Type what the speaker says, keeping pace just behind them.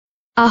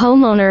A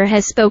homeowner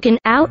has spoken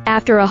out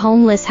after a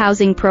homeless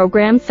housing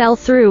program fell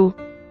through,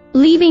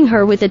 leaving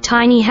her with a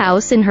tiny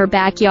house in her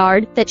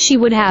backyard that she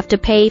would have to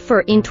pay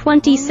for in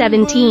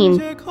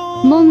 2017.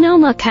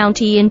 Multnomah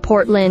County in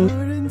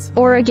Portland,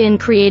 Oregon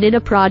created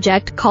a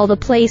project called A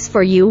Place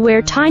for You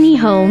where tiny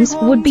homes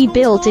would be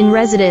built in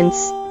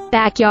residents'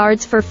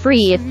 backyards for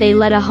free if they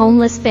let a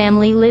homeless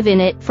family live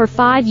in it for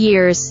 5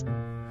 years.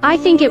 I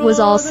think it was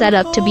all set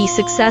up to be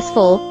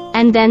successful,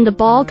 and then the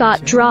ball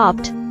got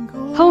dropped.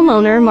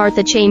 Homeowner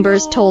Martha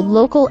Chambers told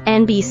local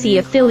NBC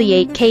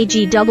affiliate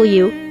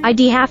KGW, "I'd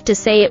have to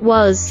say it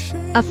was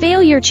a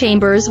failure."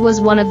 Chambers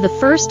was one of the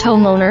first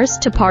homeowners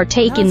to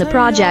partake in the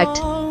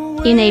project.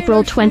 In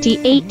April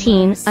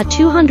 2018, a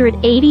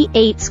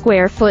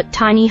 288-square-foot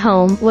tiny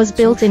home was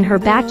built in her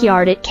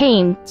backyard. It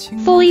came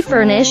fully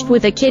furnished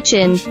with a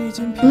kitchen,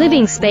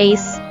 living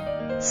space,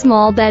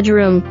 small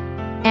bedroom,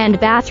 and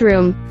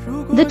bathroom.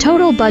 The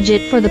total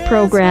budget for the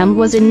program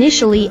was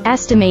initially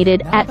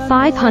estimated at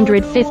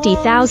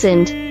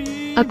 $550,000.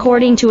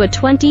 According to a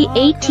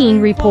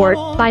 2018 report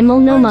by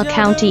Multnomah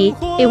County,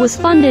 it was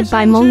funded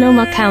by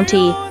Multnomah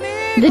County,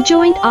 the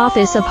Joint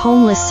Office of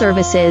Homeless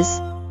Services,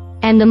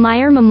 and the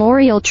Meyer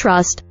Memorial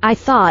Trust. "I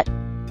thought,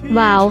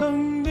 wow,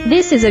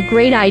 this is a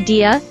great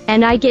idea,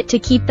 and I get to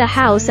keep the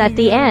house at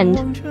the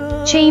end."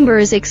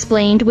 Chambers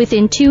explained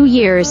within 2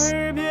 years,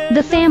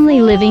 the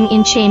family living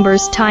in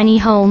Chambers' tiny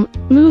home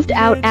moved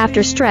out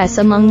after stress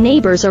among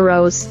neighbors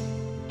arose.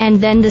 And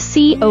then the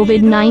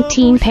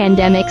COVID-19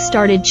 pandemic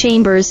started.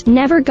 Chambers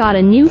never got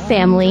a new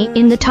family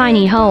in the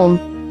tiny home.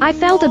 "I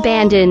felt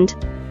abandoned,"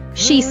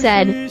 she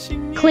said,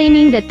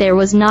 claiming that there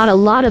was not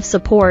a lot of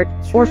support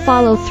or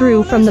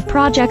follow-through from the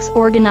project's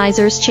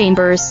organizers.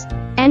 Chambers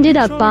ended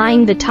up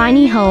buying the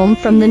tiny home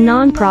from the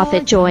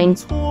nonprofit Join,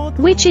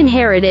 which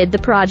inherited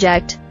the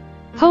project.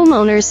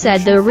 Homeowners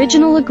said the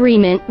original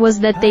agreement was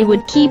that they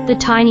would keep the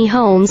tiny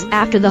homes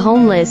after the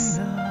homeless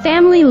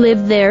family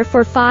lived there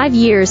for 5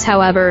 years.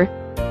 However,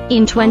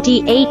 in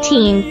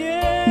 2018,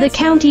 the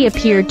county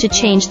appeared to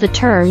change the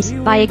terms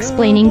by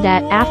explaining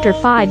that after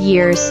 5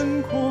 years,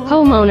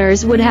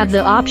 homeowners would have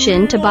the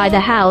option to buy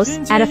the house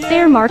at a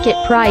fair market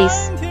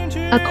price.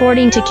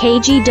 According to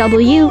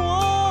KGW,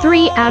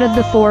 3 out of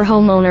the 4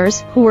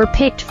 homeowners who were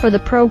picked for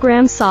the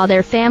program saw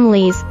their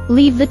families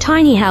leave the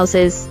tiny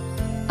houses.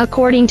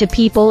 According to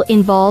people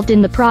involved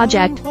in the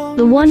project,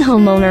 the one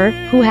homeowner,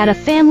 who had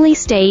a family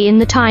stay in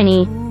the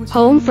tiny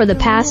home for the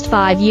past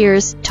 5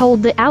 years,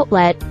 told the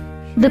outlet,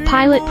 "The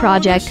pilot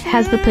project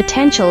has the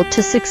potential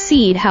to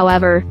succeed."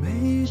 However,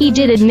 he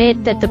did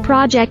admit that the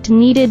project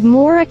needed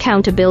more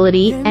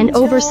accountability and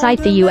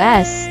oversight. The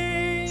U.S.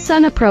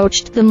 Sun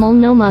approached the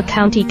Multnomah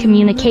County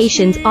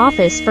Communications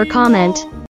Office for comment.